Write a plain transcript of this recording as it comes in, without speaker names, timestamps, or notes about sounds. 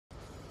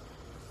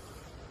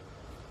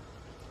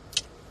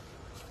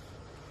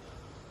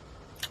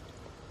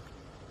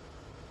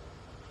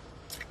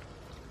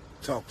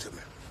Talk to me.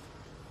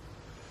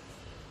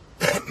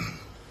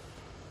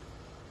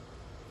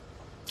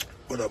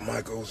 What up,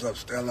 Michael? What's up,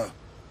 Stella?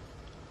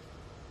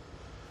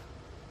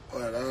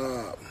 What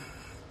up?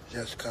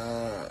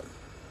 Jessica,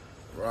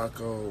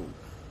 Rocco,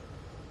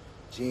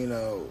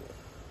 Gino,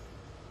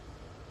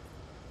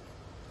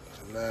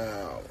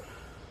 now,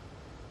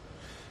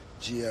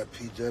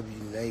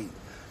 GIPW, Nate,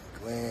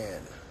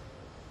 Glenn,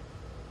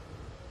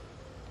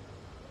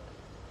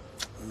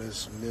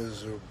 Miss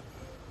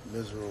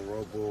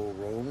Miserable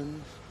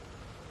Rollins,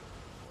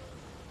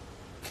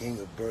 King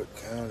of Burke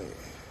County,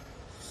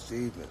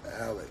 Steven,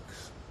 Alex.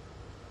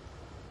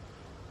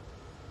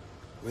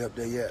 We up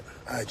there yet?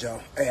 All right,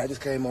 y'all. Hey, I just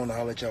came on to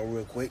holler at y'all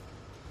real quick.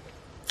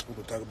 We're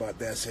going to talk about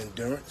That's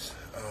Endurance.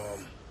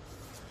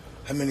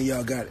 How many of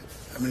y'all got it?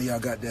 How many of y'all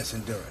got That's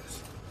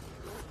Endurance?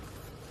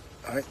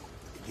 All right?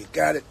 If you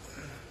got it,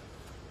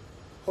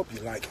 hope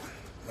you like it.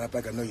 Matter of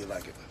fact, I know you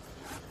like it.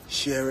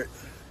 Share it.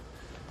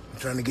 I'm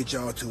trying to get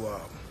y'all to,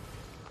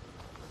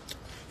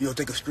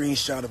 take a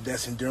screenshot of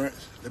That's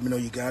Endurance. Let me know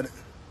you got it.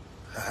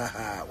 Ha ha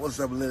ha. What's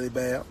up, Lily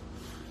Bell?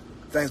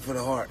 Thanks for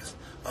the hearts.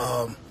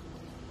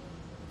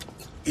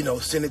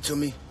 Send it to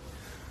me.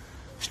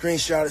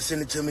 Screenshot it,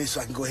 send it to me so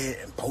I can go ahead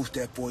and post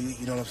that for you.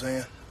 You know what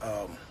I'm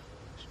saying?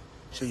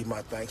 Show you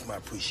my thanks, my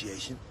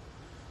appreciation.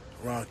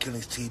 Ron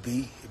Killings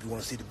TV, if you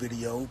want to see the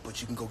video, but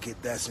you can go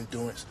get That's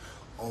Endurance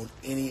on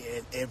any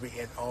and every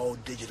and all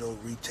digital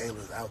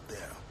retailers out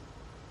there.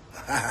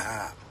 Ha ha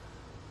ha.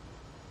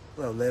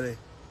 Hello, Lily.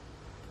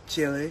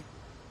 Chili.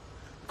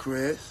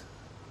 Chris.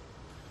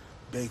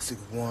 Basic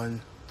 1-3.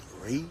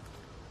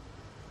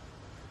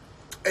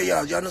 Hey,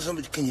 y'all know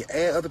something? Can you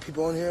add other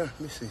people on here?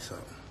 Let me see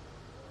something.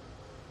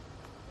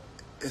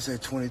 It's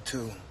at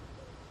 22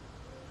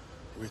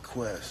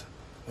 requests.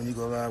 When you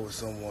go live with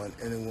someone,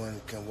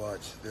 anyone can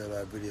watch their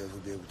live videos. Will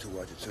be able to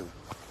watch it too.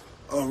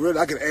 Oh, really?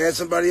 I can add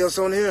somebody else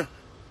on here?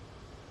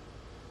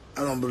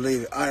 I don't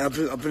believe it. All right, I'm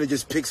gonna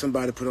just pick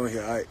somebody to put on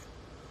here. All right.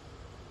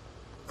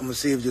 I'm gonna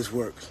see if this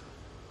works.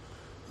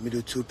 Let me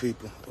do 2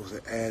 people. I was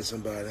gonna add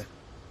somebody. I'm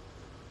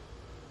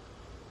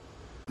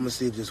gonna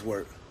see if this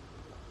works.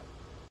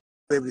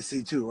 Able to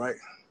see too, right?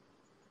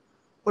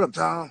 What up,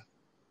 Tom?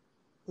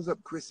 What's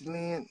up, Chrissy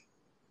Lynn?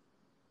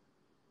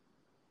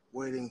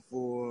 Waiting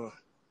for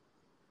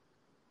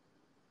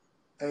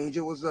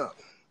Angel. What's up?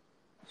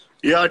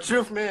 Yo,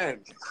 Truth Man.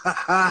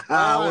 What's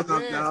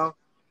up, dog?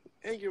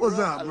 Thank you, What's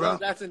bro. up, bro? I love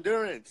That's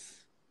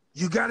Endurance.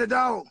 You got it,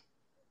 dog?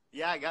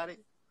 Yeah, I got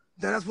it.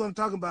 That's what I'm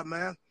talking about,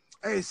 man.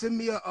 Hey, send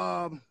me a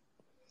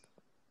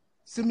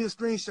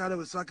screenshot of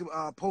it so I can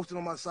post it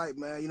on my site,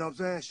 man. You know what I'm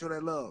saying? Show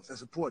that love, that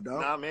support, dog.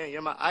 Nah, man,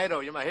 you're my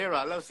idol. You're my hero.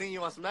 I love seeing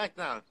you on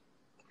SmackDown.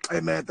 Hey,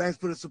 man, thanks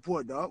for the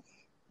support, dog.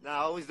 Nah, I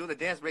always do the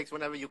dance breaks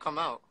whenever you come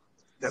out.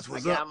 That's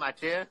what's I get up. out my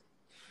chair.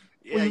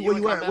 Yeah, Where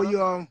you at?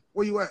 Carmella?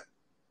 Where you at?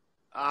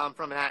 I'm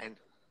from Manhattan.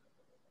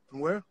 From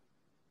where?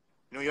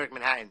 New York,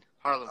 Manhattan,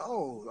 Harlem.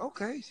 Oh,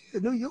 okay.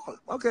 Shit, New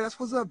York. Okay, that's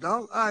what's up,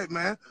 dog. All right,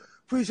 man.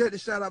 Appreciate the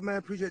shout out, man.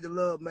 Appreciate the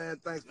love, man.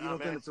 Thanks for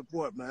the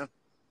support, man.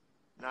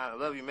 Nah, I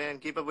love you, man.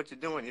 Keep up what you're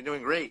doing. You're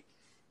doing great.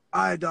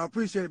 All right, dog.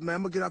 Appreciate it, man.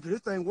 I'm gonna get up here.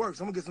 This thing works.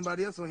 I'm gonna get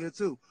somebody else on here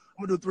too.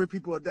 I'm gonna do 3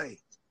 people a day.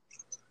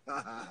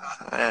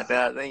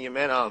 Thank you,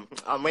 man.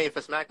 I'm waiting for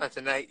SmackDown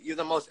tonight. You're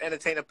the most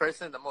entertaining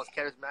person, the most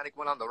charismatic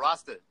one on the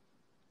roster.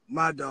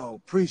 My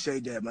dog.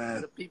 Appreciate that, man.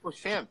 You're the people's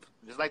champ,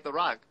 just like The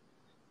Rock.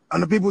 I'm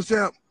the people's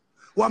champ.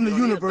 Well, I'm the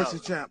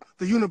universe's champ.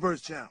 The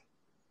universe champ.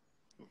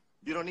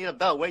 You don't need a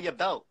belt. Wear your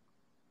belt.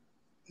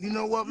 You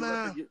know what,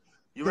 man? You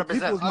the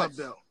represent people's us.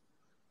 my belt.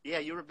 Yeah,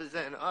 you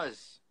represent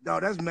us.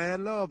 Dog, that's mad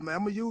love, man.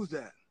 I'm gonna use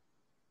that.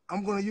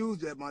 I'm gonna use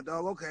that, my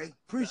dog. Okay.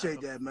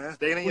 Appreciate that, man.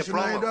 What's your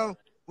name, dog?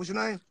 What's your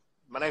name?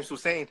 My name's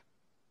Hussein.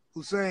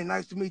 Hussein,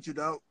 nice to meet you,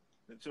 dog.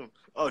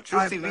 Oh, True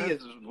TV man.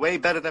 Is way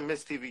better than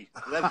Miss TV.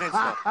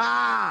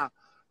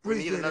 We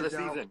need another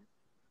season.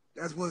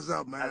 That's what's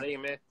up, man. I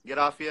think, man. Get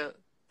off here.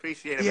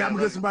 Appreciate it, yeah, man. I'm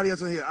gonna get somebody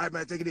else on here. All right,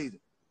 man, take it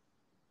easy.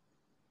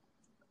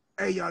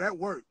 Hey, y'all, that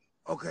worked.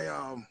 Okay,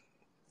 I'm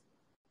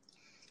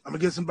gonna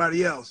get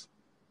somebody else.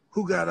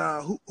 Who got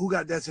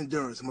That's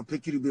Endurance? I'm gonna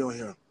pick you to be on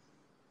here.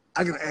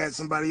 I can add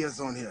somebody else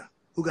on here.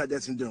 Who got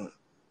That's Endurance?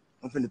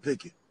 I'm finna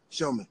pick it.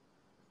 Show me.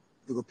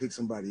 We're gonna pick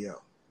somebody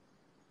else.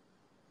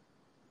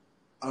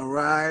 All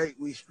right,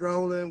 we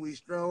strolling.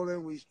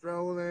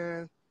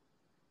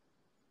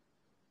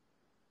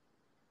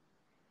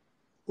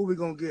 Who we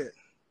gonna get?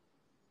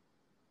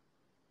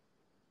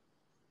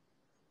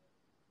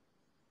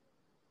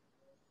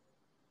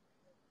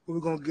 Who we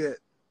gonna get?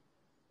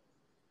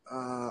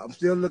 I'm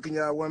still looking,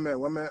 y'all. One minute.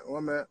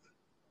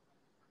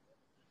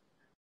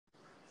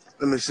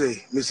 Let me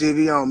see. Let me see if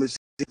he on. Let me see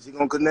if he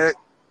gonna connect.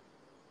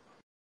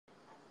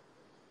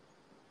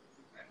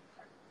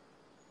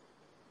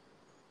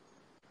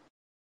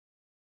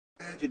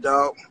 You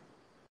dog.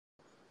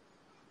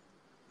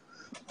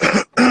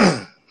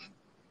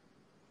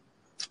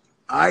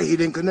 All right, he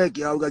didn't connect,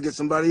 y'all. We gotta get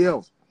somebody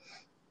else.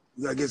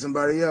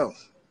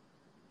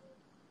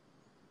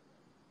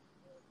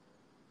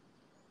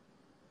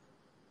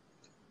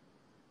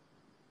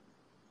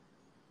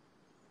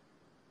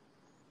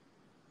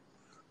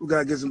 We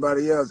gotta get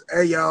somebody else.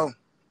 Hey, y'all.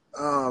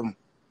 I'm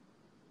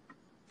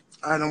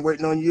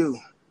waiting on you.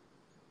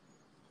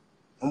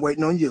 I'm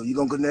waiting on you. You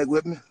gonna connect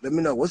with me? Let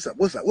me know. What's up?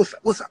 What's up? What's up?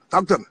 What's up?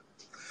 Talk to me.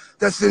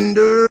 That's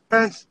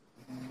endurance.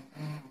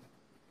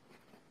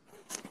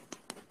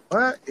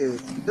 What is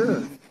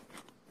this?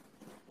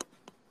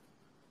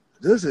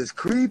 This is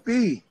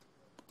creepy.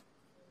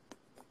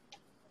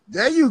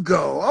 There you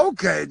go.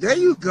 Okay, there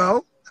you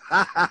go.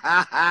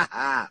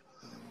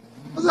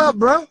 What's up,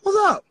 bro? What's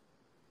up?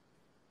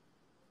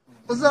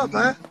 What's up,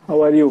 man?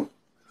 How are you?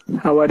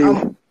 How are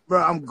you?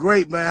 Bro, I'm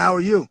great, man. How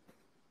are you?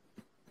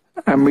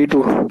 Me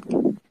too.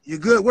 You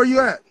good? Where you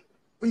at?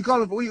 Where you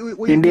calling?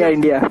 Where India, you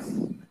India.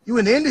 You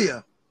in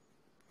India?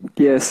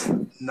 Yes.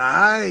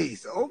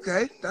 Nice.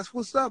 Okay, that's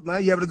what's up,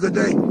 man. You having a good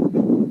day?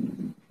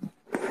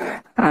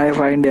 I'm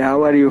fine.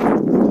 How are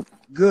you?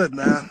 Good,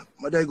 man.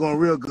 My day going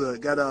real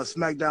good. Got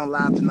SmackDown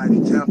Live tonight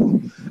in Tampa.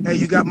 Hey,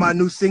 you got my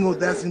new single,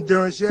 That's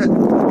Endurance, yet?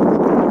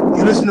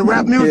 You listen to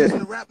rap music? Yeah. Listen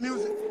to rap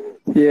music?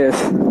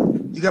 Yes.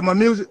 You got my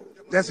music?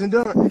 That's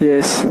Endurance?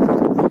 Yes.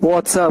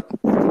 What's up?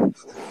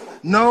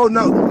 No,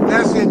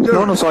 that's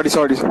Endurance. No,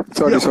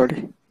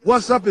 sorry.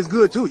 What's Up is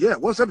good, too. Yeah,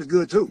 What's Up is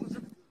good, too.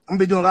 I'm going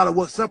to be doing a lot of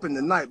What's Up in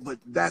the night, but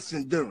that's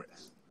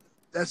Endurance.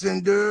 That's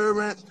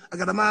Endurance. I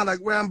got a mind like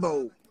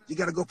Rambo. You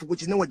got to go for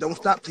what you know and don't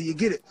stop till you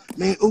get it.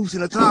 Me and Oos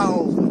in the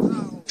towels.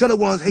 Tell the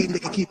ones hating they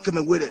can keep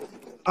coming with it.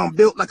 I'm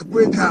built like a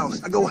brick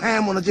house. I go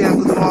ham on the jam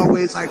because I'm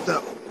always hyped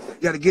up.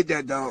 You got to get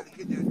that, dog.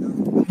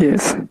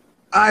 Yes. All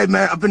right,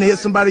 man. I'm going to hit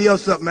somebody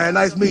else up, man.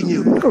 Nice meeting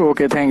you.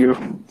 Okay, thank you.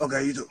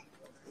 Okay, you too.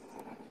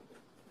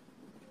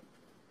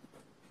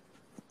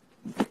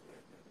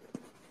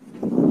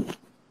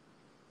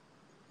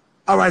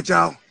 All right,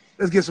 y'all.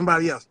 Let's get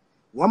somebody else.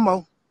 One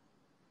more.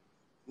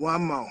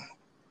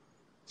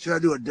 Should I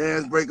do a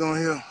dance break on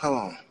here? Hold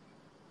on. Let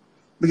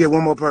me get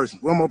one more person.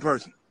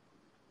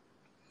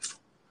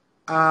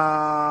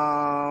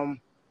 All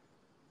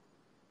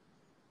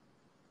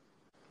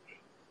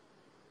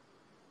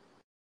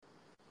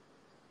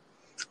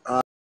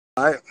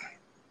right.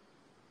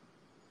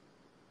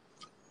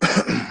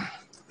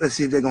 Let's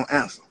see if they're going to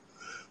answer.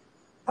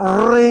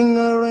 Ring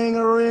a ring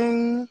a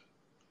ring.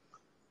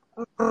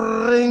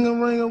 Ring a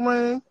ring a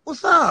ring.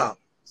 What's up?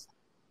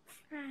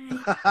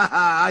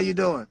 Hi. How you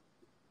doing?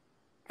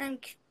 I'm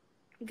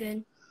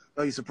good.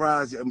 Oh, you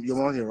surprised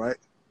you're on here, right?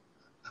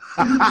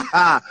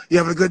 You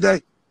having a good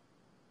day?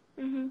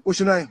 Mm-hmm. What's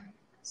your name?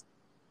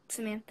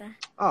 Samantha.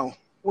 Oh,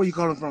 where you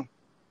calling from?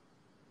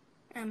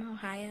 I'm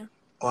Ohio.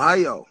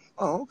 Ohio.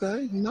 Oh,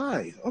 okay.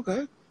 Nice.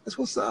 Okay. That's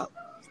what's up.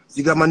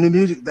 You got my new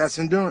music, That's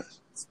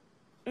Endurance.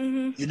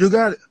 Mm-hmm. You do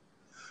got it?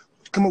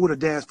 Come up with a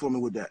dance for me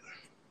with that.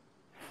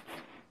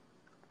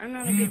 I'm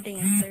not a good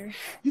dancer.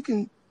 You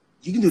can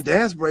do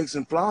dance breaks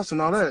and floss and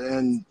all that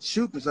and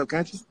shoot and stuff,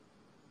 can't you?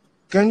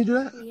 Can you do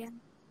that? Yeah.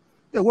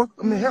 Yeah, work.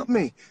 I mean, help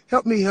me.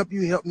 Help me, help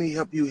you, help me,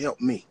 help you,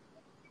 help me.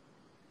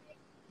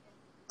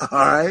 All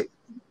right?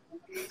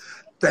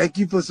 Thank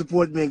you for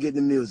supporting me and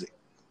getting the music.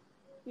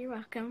 You're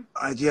welcome.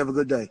 All right, you have a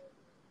good day.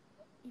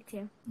 You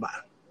too. Bye.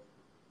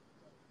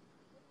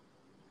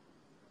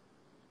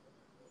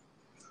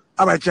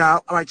 All right,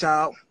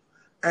 y'all.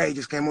 Hey,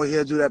 just came over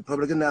here to do that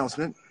public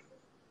announcement.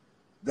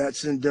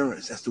 That's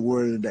endurance. That's the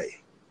word of the day.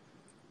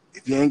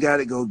 If you ain't got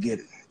it, go get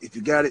it. If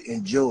you got it,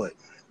 enjoy it.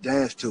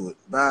 Dance to it.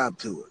 Vibe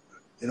to it.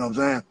 You know what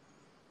I'm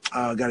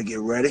saying? Got to get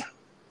ready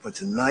for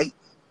tonight.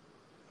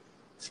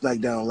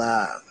 SmackDown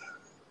Live,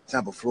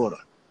 Tampa,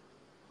 Florida.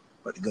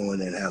 About to go in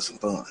there and have some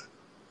fun.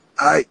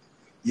 All right?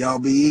 Y'all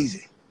be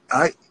easy. All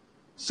right?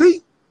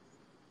 See?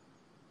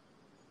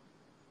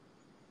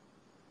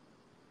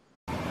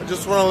 I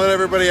just want to let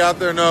everybody out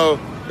there know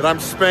that I'm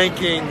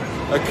spanking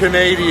a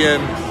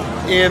Canadian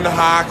in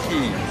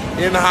hockey.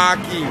 In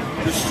hockey,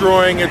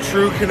 destroying a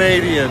true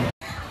Canadian.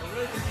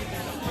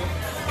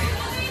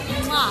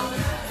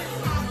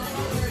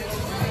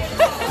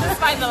 Let's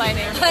find the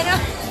lighting. I know.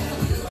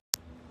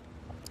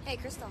 Hey,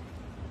 Crystal.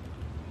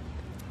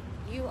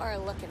 You are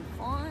looking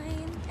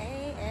fine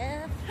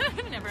AF.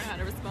 I've never had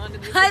to respond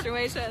in this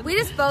situation. We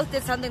just both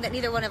did something that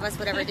neither one of us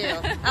would ever do.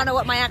 I don't know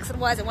what my accent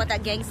was and what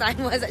that gang sign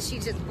was that she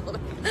just pulled.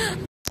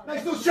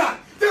 Nice little shot.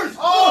 There's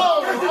the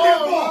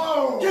damn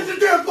ball. Get the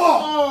damn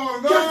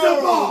ball. Get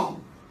the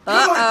ball.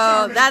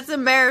 Uh-oh, that's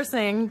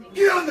embarrassing.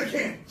 Get on the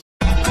can.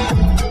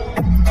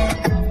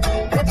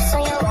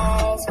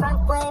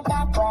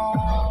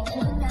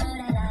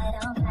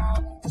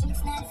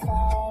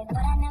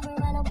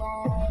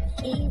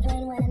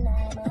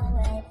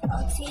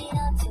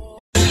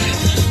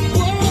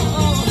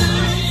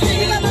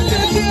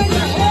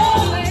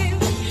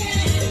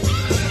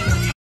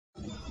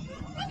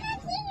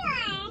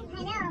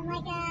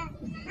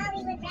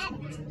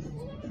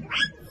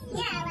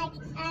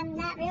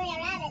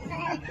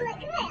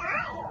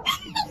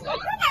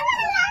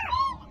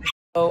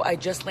 Oh, I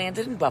just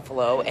landed in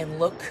Buffalo, and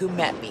look who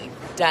met me,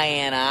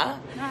 Diana.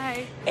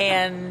 Hi.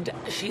 And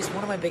she's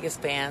one of my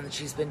biggest fans.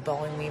 She's been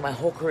following me my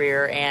whole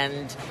career,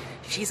 and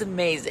she's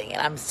amazing.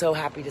 And I'm so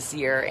happy to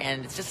see her,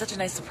 and it's just such a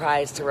nice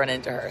surprise to run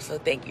into her. So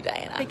thank you,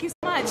 Diana. Thank you so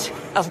much. much.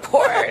 Of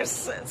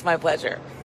course. It's my pleasure.